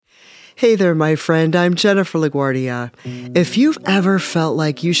Hey there, my friend. I'm Jennifer LaGuardia. If you've ever felt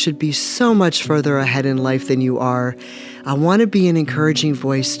like you should be so much further ahead in life than you are, I want to be an encouraging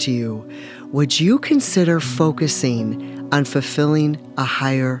voice to you. Would you consider focusing on fulfilling a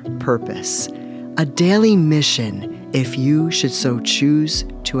higher purpose, a daily mission, if you should so choose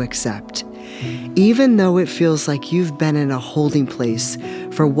to accept? Even though it feels like you've been in a holding place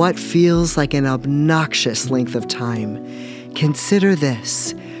for what feels like an obnoxious length of time, consider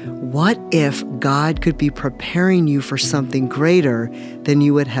this. What if God could be preparing you for something greater than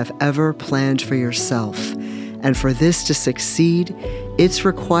you would have ever planned for yourself? And for this to succeed, it's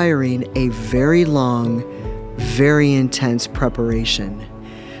requiring a very long, very intense preparation.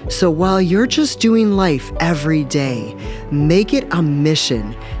 So while you're just doing life every day, make it a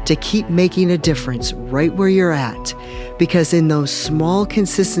mission to keep making a difference right where you're at. Because in those small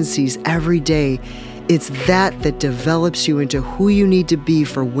consistencies every day, it's that develops you into who you need to be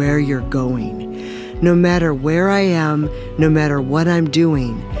for where you're going. No matter where I am, no matter what I'm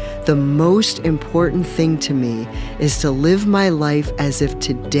doing, the most important thing to me is to live my life as if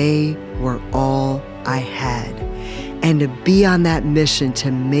today were all I had, and to be on that mission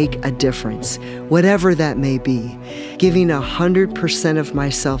to make a difference, whatever that may be, giving 100% of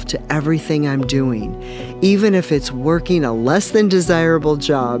myself to everything I'm doing, even if it's working a less than desirable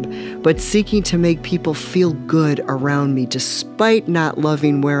job, but seeking to make people feel good around me despite not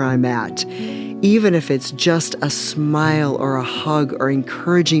loving where I'm at, even if it's just a smile or a hug or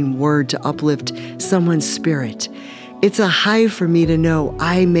encouraging word to uplift someone's spirit. It's a high for me to know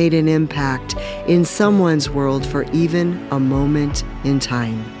I made an impact in someone's world for even a moment in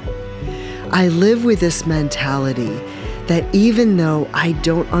time. I live with this mentality that even though I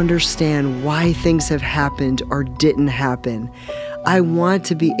don't understand why things have happened or didn't happen, I want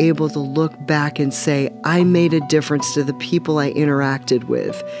to be able to look back and say I made a difference to the people I interacted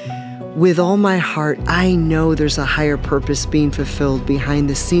with. With all my heart, I know there's a higher purpose being fulfilled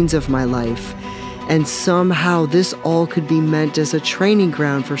behind the scenes of my life. And somehow this all could be meant as a training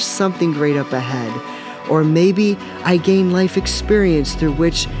ground for something great up ahead. Or maybe I gain life experience through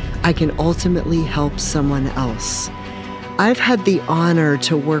which I can ultimately help someone else. I've had the honor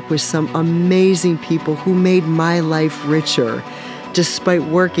to work with some amazing people who made my life richer, despite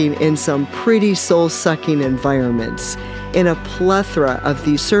working in some pretty soul-sucking environments. In a plethora of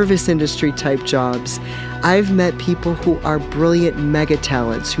these service industry type jobs, I've met people who are brilliant mega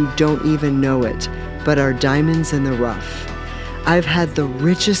talents who don't even know it, but are diamonds in the rough. I've had the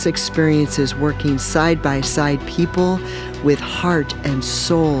richest experiences working side by side people with heart and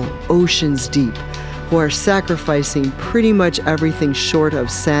soul oceans deep, who are sacrificing pretty much everything short of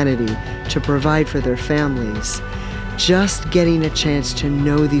sanity to provide for their families. Just getting a chance to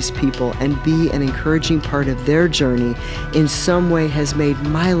know these people and be an encouraging part of their journey in some way has made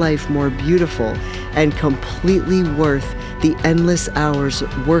my life more beautiful and completely worth the endless hours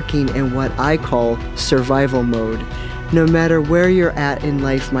working in what I call survival mode. No matter where you're at in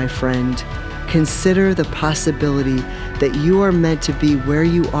life, my friend, consider the possibility that you are meant to be where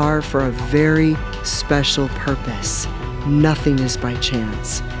you are for a very special purpose. Nothing is by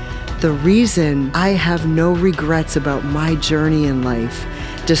chance. The reason I have no regrets about my journey in life,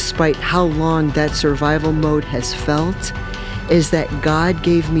 despite how long that survival mode has felt, is that God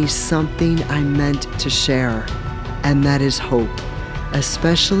gave me something I'm meant to share, and that is hope,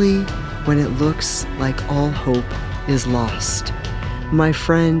 especially when it looks like all hope is lost. My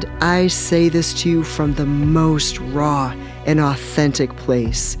friend, I say this to you from the most raw and authentic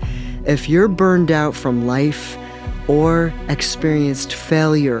place. If you're burned out from life, or experienced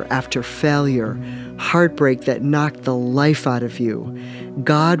failure after failure, heartbreak that knocked the life out of you,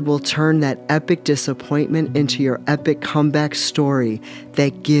 God will turn that epic disappointment into your epic comeback story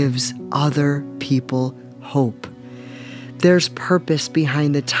that gives other people hope. There's purpose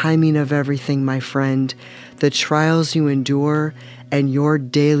behind the timing of everything, my friend, the trials you endure and your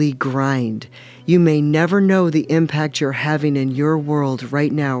daily grind. You may never know the impact you're having in your world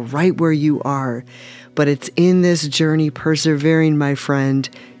right now, right where you are. But it's in this journey persevering, my friend,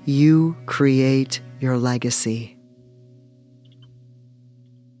 you create your legacy.